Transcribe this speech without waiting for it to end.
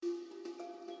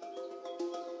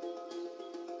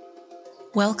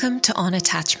Welcome to On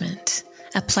Attachment,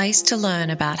 a place to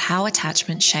learn about how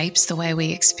attachment shapes the way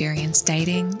we experience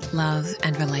dating, love,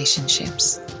 and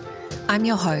relationships. I'm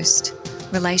your host,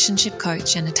 relationship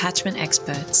coach and attachment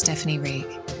expert Stephanie Reig,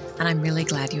 and I'm really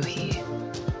glad you're here.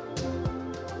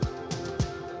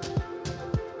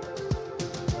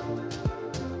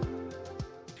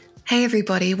 Hey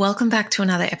everybody, welcome back to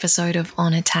another episode of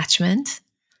On Attachment.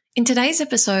 In today's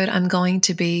episode, I'm going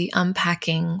to be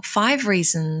unpacking 5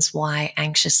 reasons why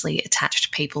anxiously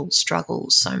attached people struggle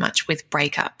so much with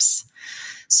breakups.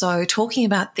 So talking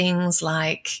about things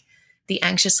like the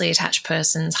anxiously attached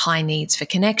person's high needs for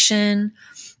connection,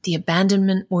 the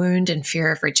abandonment wound and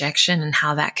fear of rejection and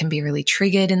how that can be really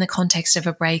triggered in the context of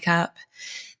a breakup,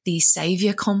 the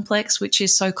savior complex, which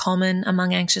is so common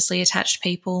among anxiously attached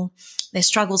people, their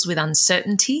struggles with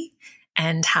uncertainty,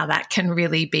 and how that can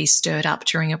really be stirred up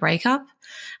during a breakup,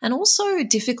 and also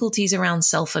difficulties around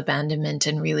self-abandonment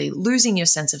and really losing your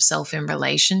sense of self in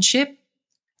relationship,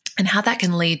 and how that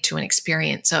can lead to an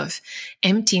experience of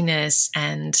emptiness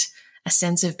and a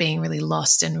sense of being really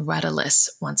lost and rudderless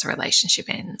once a relationship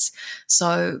ends.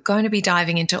 So going to be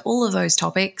diving into all of those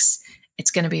topics.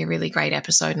 It's going to be a really great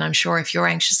episode, and I'm sure if you're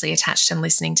anxiously attached and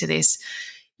listening to this,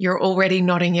 you're already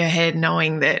nodding your head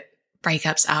knowing that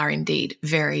breakups are indeed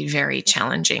very, very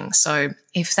challenging. So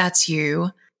if that's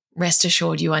you, rest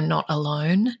assured you are not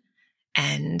alone.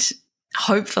 And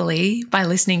hopefully by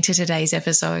listening to today's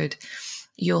episode,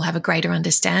 you'll have a greater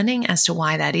understanding as to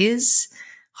why that is.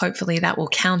 Hopefully that will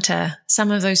counter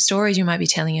some of those stories you might be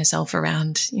telling yourself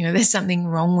around, there's something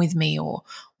wrong with me, or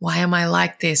why am I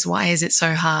like this? Why is it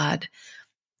so hard?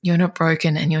 You're not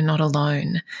broken and you're not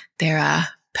alone. There are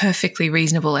perfectly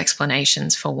reasonable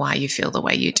explanations for why you feel the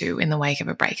way you do in the wake of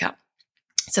a breakup.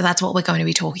 So that's what we're going to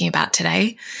be talking about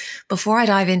today. Before I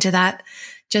dive into that,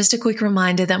 just a quick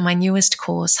reminder that my newest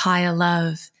course, Higher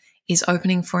Love, is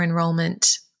opening for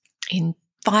enrollment in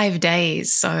 5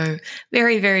 days. So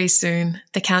very, very soon.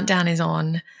 The countdown is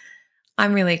on.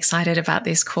 I'm really excited about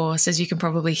this course, as you can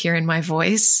probably hear in my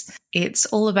voice. It's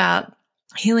all about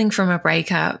healing from a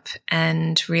breakup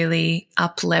and really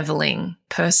up-leveling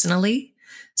personally,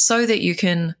 so that you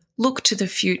can look to the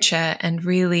future and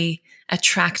really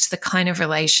attract the kind of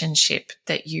relationship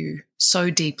that you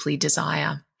so deeply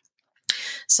desire.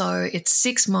 So it's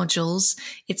 6 modules.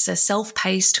 It's a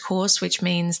self-paced course, which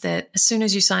means that as soon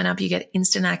as you sign up, you get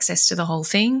instant access to the whole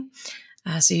thing.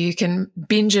 So you can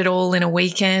binge it all in a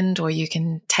weekend, or you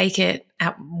can take it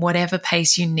at whatever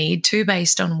pace you need to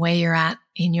based on where you're at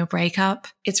in your breakup.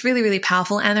 It's really, really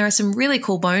powerful. And there are some really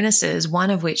cool bonuses,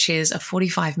 one of which is a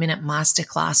 45-minute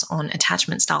masterclass on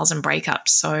attachment styles and breakups.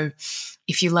 So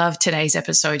if you love today's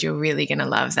episode, you're really going to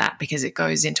love that, because it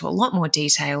goes into a lot more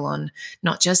detail on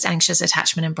not just anxious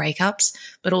attachment and breakups,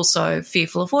 but also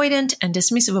fearful avoidant and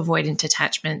dismissive avoidant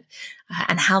attachment,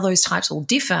 and how those types all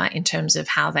differ in terms of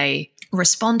how they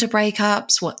respond to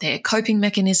breakups, what their coping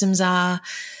mechanisms are,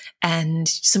 and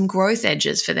some growth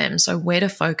edges for them. So where to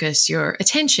focus your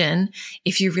attention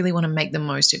if you really want to make the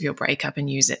most of your breakup and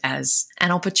use it as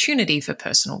an opportunity for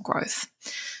personal growth.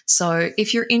 So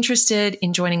if you're interested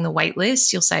in joining the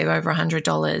waitlist, you'll save over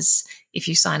 $100 if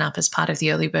you sign up as part of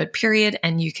the early bird period,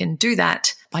 and you can do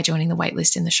that by joining the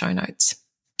waitlist in the show notes.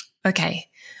 Okay,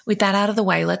 with that out of the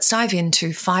way, let's dive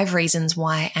into 5 reasons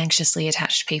why anxiously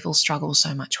attached people struggle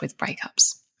so much with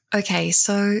breakups. Okay,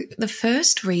 so the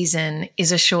first reason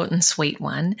is a short and sweet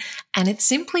one, and it's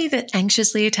simply that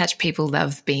anxiously attached people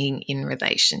love being in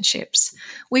relationships.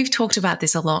 We've talked about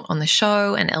this a lot on the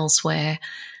show and elsewhere.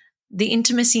 The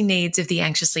intimacy needs of the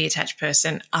anxiously attached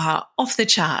person are off the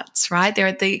charts, right? They're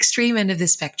at the extreme end of the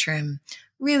spectrum.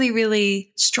 Really,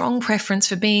 really strong preference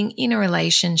for being in a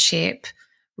relationship,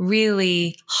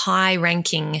 really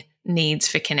high-ranking needs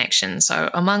for connection.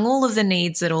 So among all of the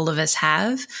needs that all of us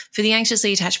have, for the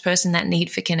anxiously attached person, that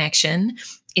need for connection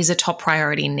is a top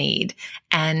priority need.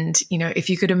 And, if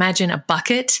you could imagine a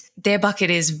bucket, their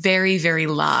bucket is very, very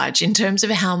large in terms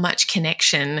of how much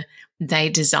connection they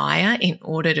desire in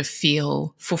order to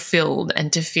feel fulfilled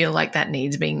and to feel like that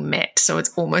need's being met. So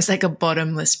it's almost like a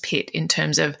bottomless pit in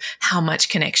terms of how much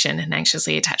connection an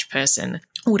anxiously attached person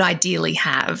would ideally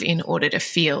have in order to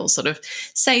feel sort of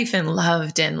safe and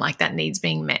loved and like that need's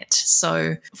being met.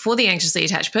 So for the anxiously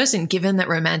attached person, given that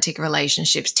romantic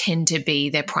relationships tend to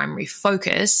be their primary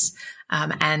focus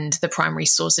and the primary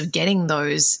source of getting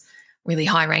those really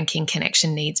high-ranking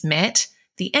connection needs met,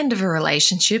 the end of a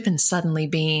relationship and suddenly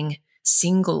being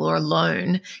single or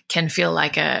alone can feel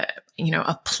like a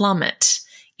plummet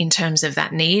in terms of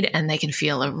that need, and they can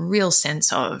feel a real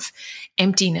sense of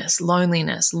emptiness,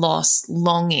 loneliness, loss,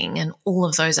 longing, and all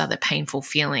of those other painful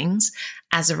feelings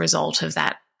as a result of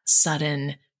that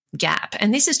sudden gap.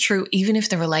 And this is true even if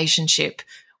the relationship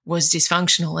was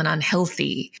dysfunctional and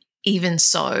unhealthy. Even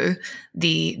so,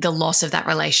 the loss of that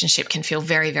relationship can feel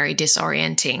very, very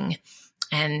disorienting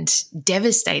and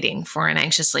devastating for an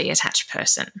anxiously attached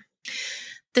person.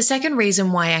 The second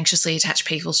reason why anxiously attached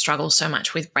people struggle so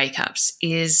much with breakups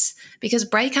is because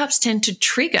breakups tend to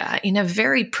trigger, in a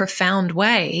very profound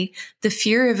way, the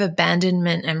fear of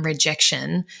abandonment and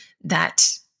rejection that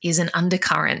is an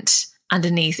undercurrent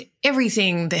underneath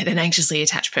everything that an anxiously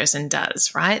attached person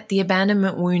does, right? The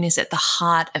abandonment wound is at the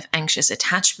heart of anxious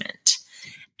attachment.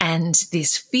 And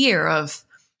this fear of,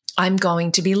 I'm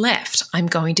going to be left, I'm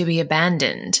going to be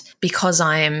abandoned because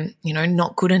I am,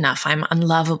 not good enough, I'm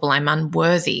unlovable, I'm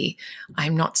unworthy,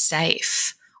 I'm not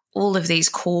safe. All of these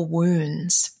core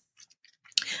wounds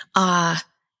are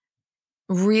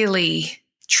really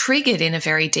triggered in a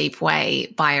very deep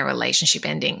way by a relationship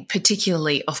ending,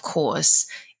 particularly, of course,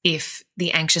 if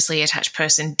the anxiously attached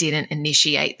person didn't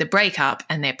initiate the breakup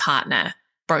and their partner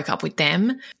broke up with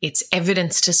them. It's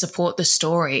evidence to support the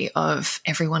story of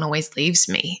everyone always leaves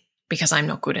me because I'm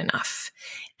not good enough.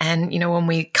 And, when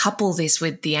we couple this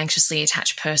with the anxiously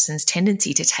attached person's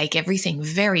tendency to take everything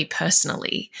very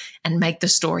personally and make the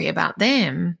story about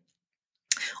them,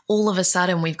 all of a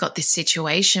sudden we've got this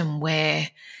situation where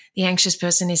the anxious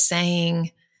person is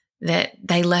saying that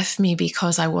they left me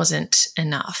because I wasn't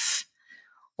enough,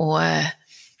 or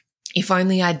if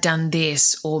only I'd done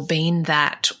this or been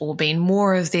that or been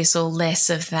more of this or less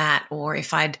of that, or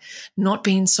if I'd not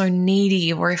been so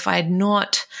needy, or if I'd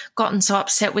not gotten so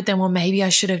upset with them, or maybe I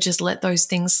should have just let those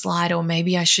things slide, or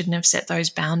maybe I shouldn't have set those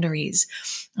boundaries.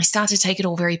 I start to take it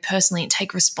all very personally and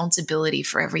take responsibility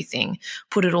for everything,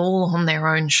 put it all on their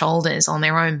own shoulders, on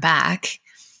their own back,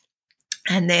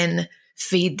 and then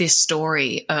feed this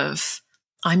story of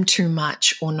I'm too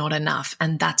much or not enough,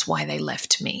 and that's why they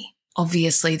left me.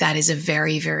 Obviously, that is a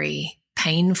very, very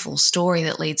painful story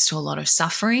that leads to a lot of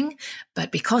suffering,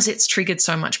 but because it's triggered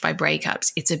so much by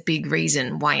breakups, it's a big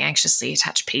reason why anxiously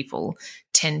attached people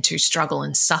tend to struggle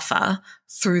and suffer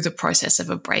through the process of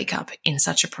a breakup in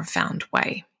such a profound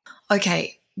way.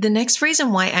 Okay, the next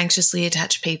reason why anxiously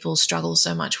attached people struggle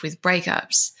so much with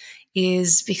breakups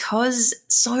is because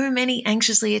so many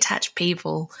anxiously attached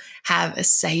people have a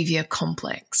savior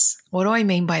complex. What do I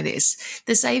mean by this?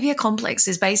 The savior complex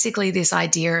is basically this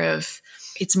idea of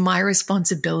it's my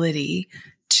responsibility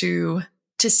to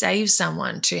save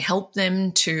someone, to help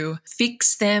them, to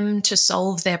fix them, to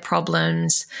solve their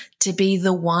problems, to be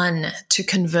the one to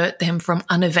convert them from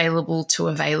unavailable to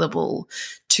available,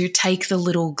 to take the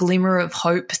little glimmer of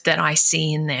hope that I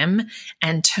see in them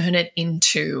and turn it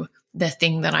into the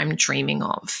thing that I'm dreaming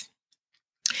of.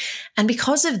 And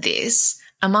because of this,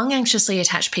 among anxiously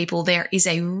attached people, there is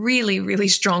a really, really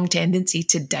strong tendency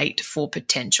to date for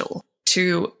potential,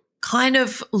 to kind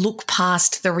of look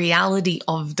past the reality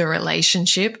of the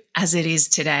relationship as it is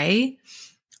today,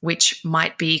 which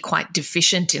might be quite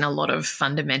deficient in a lot of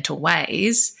fundamental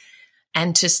ways,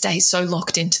 and to stay so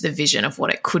locked into the vision of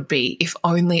what it could be if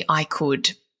only I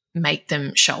could make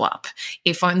them show up,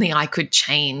 if only I could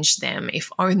change them, if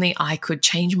only I could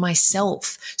change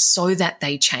myself so that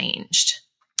they changed.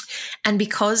 And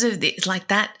because of this, like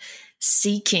that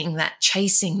seeking, that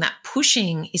chasing, that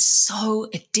pushing is so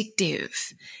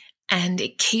addictive, and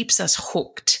it keeps us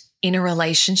hooked in a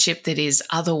relationship that is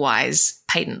otherwise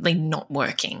patently not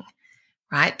working,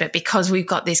 right? But because we've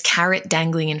got this carrot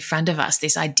dangling in front of us,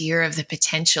 this idea of the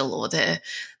potential or the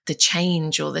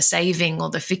change or the saving or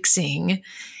the fixing,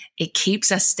 it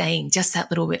keeps us staying just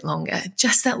that little bit longer,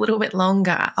 just that little bit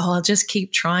longer. Oh, I'll just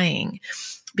keep trying,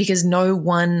 because no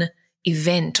one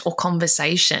event or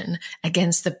conversation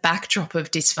against the backdrop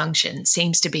of dysfunction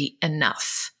seems to be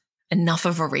enough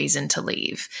of a reason to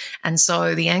leave. And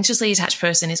so the anxiously attached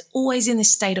person is always in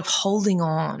this state of holding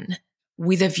on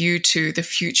with a view to the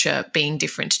future being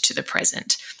different to the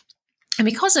present. And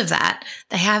because of that,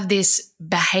 they have this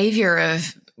behavior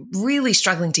of really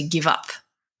struggling to give up,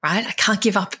 right? I can't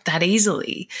give up that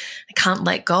easily. I can't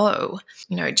let go.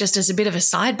 Just as a bit of a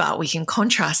sidebar, we can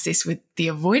contrast this with the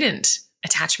avoidant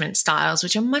attachment styles,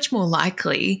 which are much more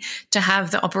likely to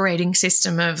have the operating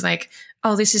system of like,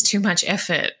 oh, this is too much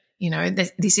effort.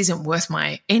 This isn't worth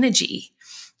my energy.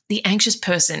 The anxious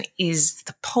person is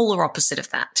the polar opposite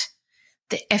of that.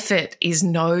 The effort is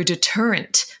no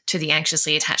deterrent to the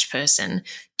anxiously attached person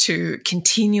to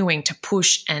continuing to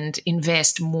push and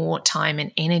invest more time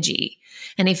and energy.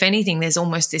 And if anything, there's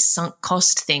almost this sunk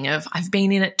cost thing of I've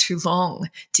been in it too long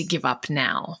to give up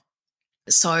now.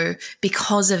 So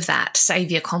because of that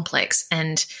savior complex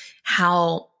and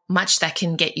how much that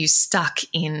can get you stuck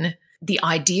in the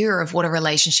idea of what a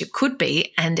relationship could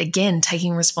be, and again,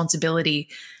 taking responsibility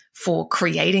for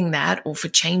creating that or for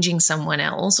changing someone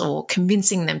else or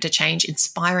convincing them to change,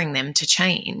 inspiring them to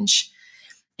change,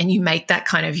 and you make that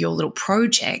kind of your little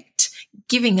project,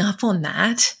 giving up on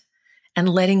that and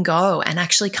letting go and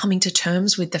actually coming to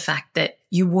terms with the fact that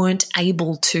you weren't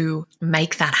able to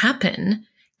make that happen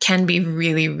can be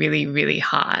really, really, really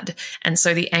hard. And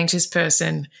so the anxious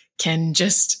person can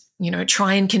just,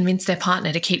 try and convince their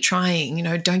partner to keep trying,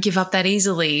 don't give up that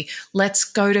easily. Let's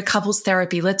go to couples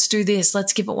therapy. Let's do this.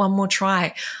 Let's give it one more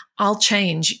try. I'll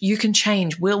change. You can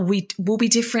change. We'll be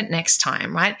different next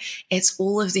time, right? It's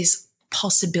all of this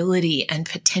possibility and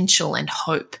potential and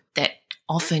hope that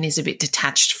often is a bit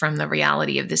detached from the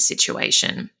reality of the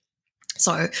situation.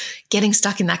 So getting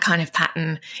stuck in that kind of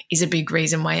pattern is a big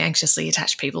reason why anxiously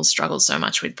attached people struggle so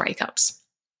much with breakups.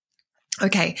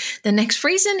 Okay, the next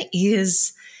reason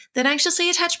is that anxiously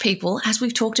attached people, as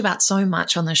we've talked about so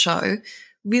much on the show,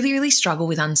 really, really struggle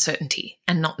with uncertainty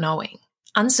and not knowing.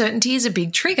 Uncertainty is a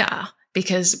big trigger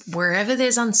because wherever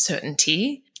there's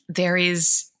uncertainty, there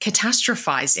is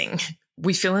catastrophizing.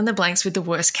 We fill in the blanks with the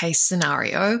worst case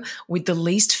scenario, with the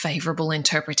least favorable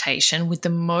interpretation, with the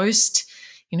most,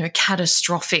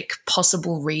 catastrophic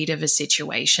possible read of a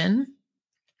situation.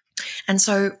 And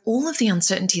so all of the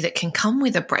uncertainty that can come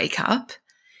with a breakup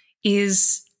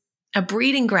is a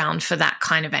breeding ground for that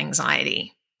kind of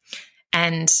anxiety.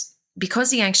 And because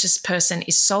the anxious person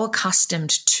is so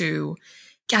accustomed to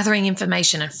gathering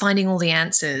information and finding all the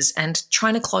answers and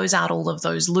trying to close out all of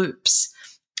those loops,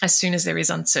 as soon as there is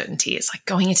uncertainty, it's like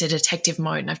going into detective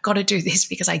mode and I've got to do this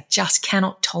because I just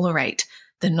cannot tolerate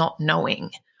the not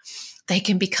knowing. They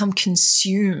can become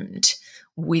consumed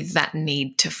with that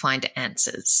need to find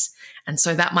answers. And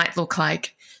so that might look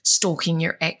like stalking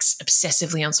your ex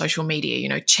obsessively on social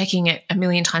media, checking it a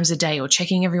million times a day or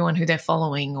checking everyone who they're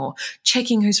following or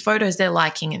checking whose photos they're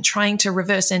liking and trying to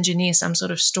reverse engineer some sort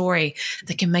of story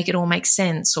that can make it all make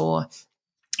sense, or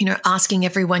asking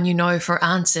everyone for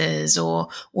answers, or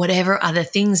whatever other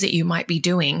things that you might be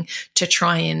doing to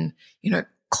try and,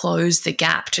 close the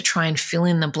gap, to try and fill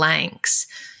in the blanks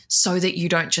so that you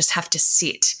don't just have to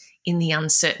sit in the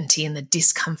uncertainty and the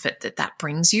discomfort that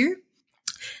brings you.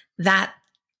 That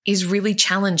is really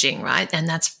challenging, right? And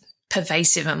that's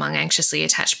pervasive among anxiously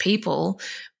attached people.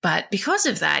 But because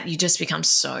of that, you just become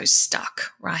so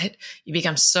stuck, right? You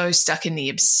become so stuck in the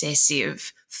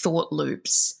obsessive thought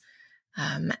loops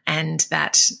and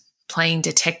that playing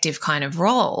detective kind of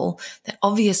role that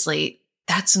obviously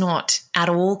that's not at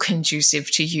all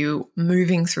conducive to you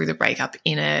moving through the breakup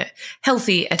in a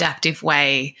healthy, adaptive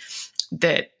way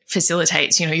that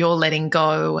facilitates, your letting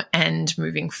go and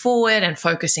moving forward and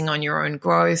focusing on your own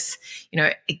growth.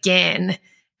 Again,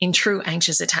 in true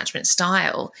anxious attachment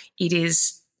style, it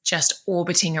is just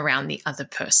orbiting around the other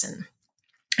person.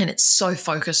 And it's so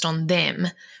focused on them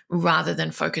rather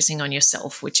than focusing on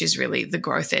yourself, which is really the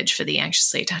growth edge for the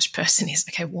anxiously attached person is,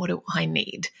 okay, what do I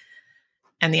need?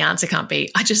 And the answer can't be,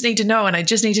 I just need to know and I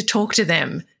just need to talk to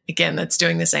them. Again, that's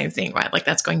doing the same thing, right? Like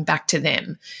that's going back to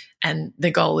them. And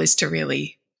the goal is to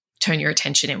really turn your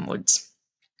attention inwards.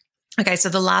 Okay, so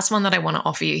the last one that I want to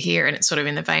offer you here, and it's sort of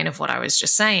in the vein of what I was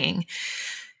just saying,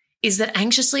 is that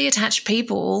anxiously attached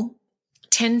people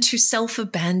tend to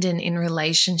self-abandon in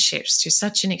relationships to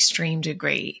such an extreme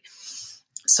degree.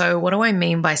 So what do I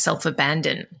mean by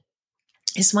self-abandon?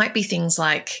 This might be things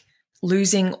like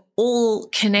losing all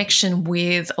connection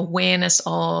with awareness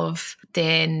of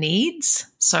their needs.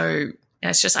 So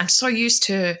it's just, I'm so used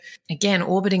to, again,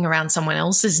 orbiting around someone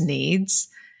else's needs.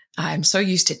 I'm so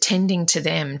used to tending to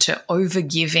them, to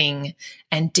overgiving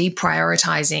and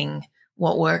deprioritizing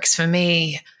what works for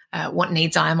me, what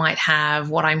needs I might have,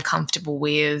 what I'm comfortable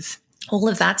with. All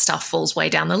of that stuff falls way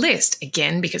down the list,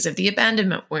 again, because of the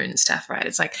abandonment wound stuff, right?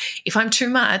 It's like if I'm too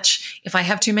much, if I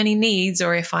have too many needs,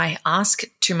 or if I ask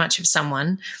too much of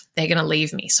someone, they're going to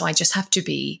leave me. So I just have to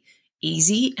be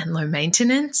easy and low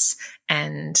maintenance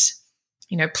and,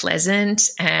 pleasant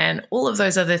and all of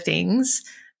those other things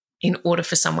in order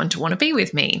for someone to want to be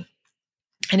with me.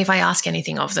 And if I ask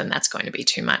anything of them, that's going to be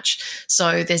too much.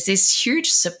 So there's this huge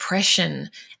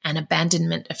suppression and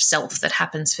abandonment of self that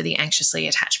happens for the anxiously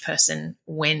attached person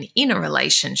when in a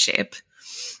relationship.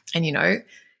 And,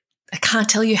 I can't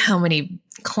tell you how many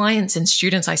clients and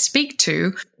students I speak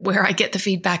to where I get the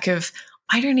feedback of,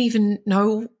 I don't even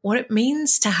know what it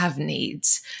means to have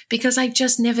needs because I've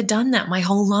just never done that my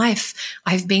whole life.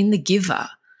 I've been the giver.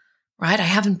 Right? I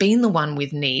haven't been the one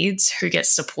with needs who gets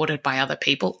supported by other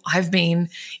people. I've been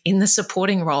in the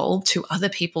supporting role to other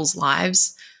people's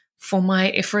lives for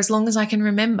as long as I can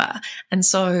remember. And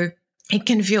so it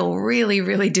can feel really,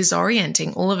 really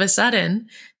disorienting all of a sudden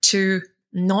to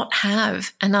not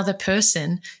have another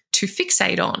person to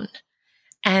fixate on.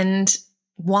 And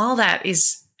while that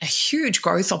is a huge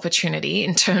growth opportunity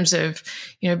in terms of,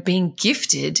 being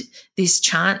gifted this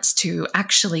chance to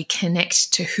actually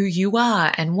connect to who you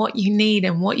are and what you need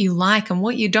and what you like and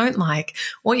what you don't like,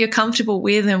 what you're comfortable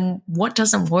with and what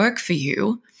doesn't work for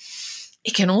you,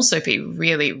 it can also be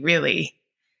really, really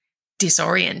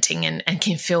disorienting and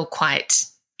can feel quite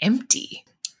empty,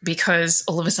 because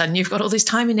all of a sudden you've got all this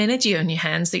time and energy on your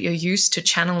hands that you're used to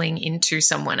channeling into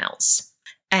someone else.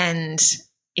 And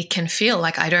it can feel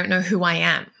like I don't know who I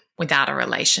am without a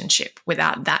relationship,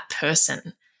 without that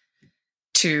person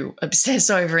to obsess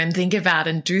over and think about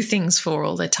and do things for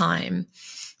all the time.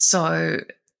 So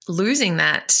losing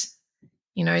that,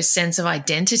 sense of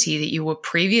identity that you were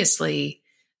previously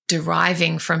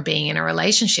deriving from being in a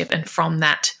relationship and from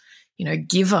that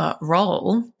giver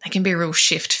role, that can be a real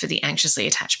shift for the anxiously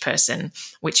attached person,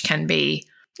 which can be,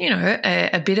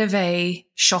 a bit of a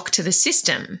shock to the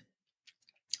system.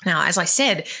 Now, as I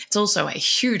said, it's also a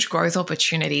huge growth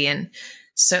opportunity and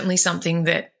certainly something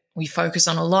that we focus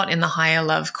on a lot in the Higher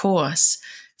Love course,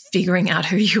 figuring out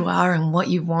who you are and what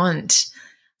you want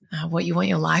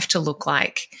your life to look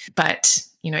like. But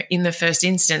in the first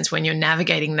instance, when you're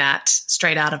navigating that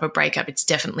straight out of a breakup, it's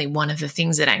definitely one of the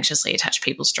things that anxiously attached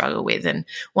people struggle with, and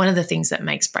one of the things that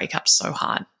makes breakups so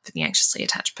hard for the anxiously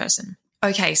attached person.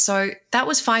 Okay, so that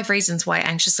was 5 reasons why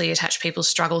anxiously attached people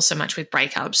struggle so much with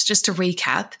breakups. Just to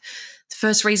recap, the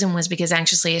first reason was because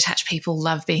anxiously attached people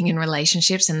love being in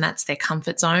relationships and that's their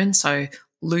comfort zone. So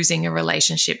losing a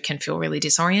relationship can feel really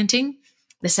disorienting.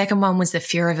 The second one was the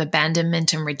fear of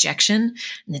abandonment and rejection,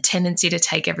 and the tendency to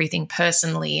take everything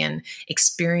personally and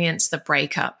experience the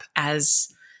breakup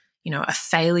as, a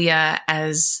failure,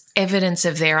 as evidence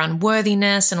of their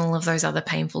unworthiness and all of those other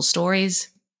painful stories.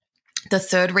 The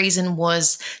third reason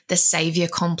was the savior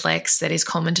complex that is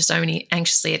common to so many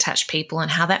anxiously attached people, and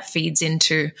how that feeds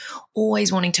into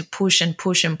always wanting to push and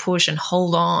push and push and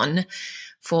hold on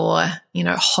for,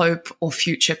 hope or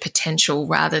future potential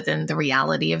rather than the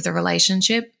reality of the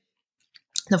relationship.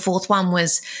 The fourth one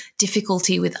was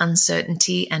difficulty with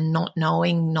uncertainty and not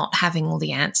knowing, not having all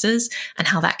the answers, and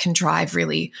how that can drive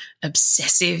really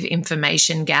obsessive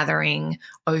information gathering,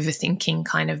 overthinking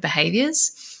kind of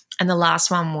behaviors. And the last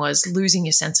one was losing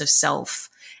your sense of self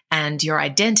and your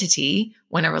identity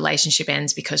when a relationship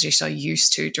ends, because you're so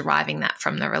used to deriving that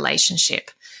from the relationship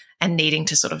and needing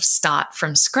to sort of start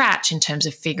from scratch in terms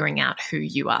of figuring out who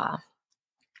you are.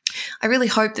 I really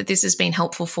hope that this has been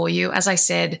helpful for you. As I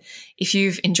said, if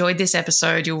you've enjoyed this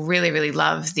episode, you'll really, really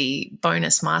love the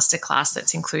bonus masterclass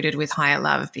that's included with Higher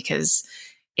Love, because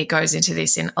it goes into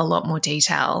this in a lot more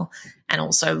detail and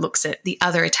also looks at the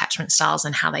other attachment styles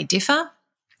and how they differ.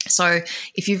 So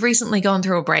if you've recently gone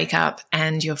through a breakup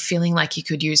and you're feeling like you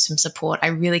could use some support, I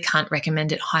really can't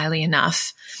recommend it highly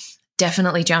enough.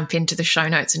 Definitely jump into the show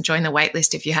notes and join the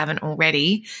waitlist if you haven't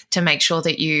already, to make sure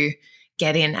that you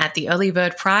get in at the early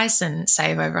bird price and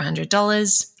save over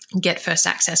 $100. Get first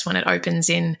access when it opens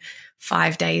in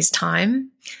 5 days' time.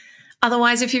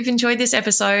 Otherwise, if you've enjoyed this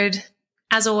episode,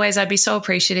 as always, I'd be so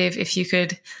appreciative if you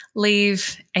could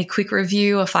leave a quick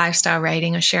review, a 5-star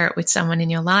rating, or share it with someone in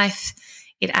your life.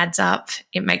 It adds up.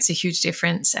 It makes a huge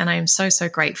difference. And I am so, so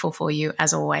grateful for you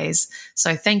as always.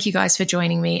 So thank you guys for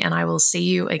joining me, and I will see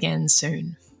you again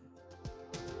soon.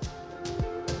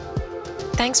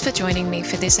 Thanks for joining me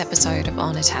for this episode of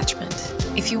On Attachment.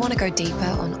 If you want to go deeper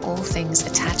on all things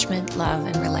attachment, love,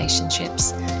 and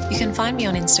relationships, you can find me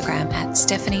on Instagram at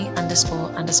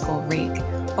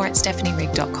Stephanie__Rig or at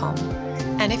stephanierig.com.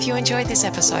 And if you enjoyed this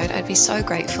episode, I'd be so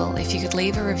grateful if you could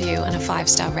leave a review and a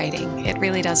 5-star rating. It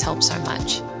really does help so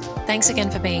much. Thanks again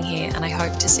for being here, and I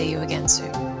hope to see you again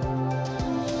soon.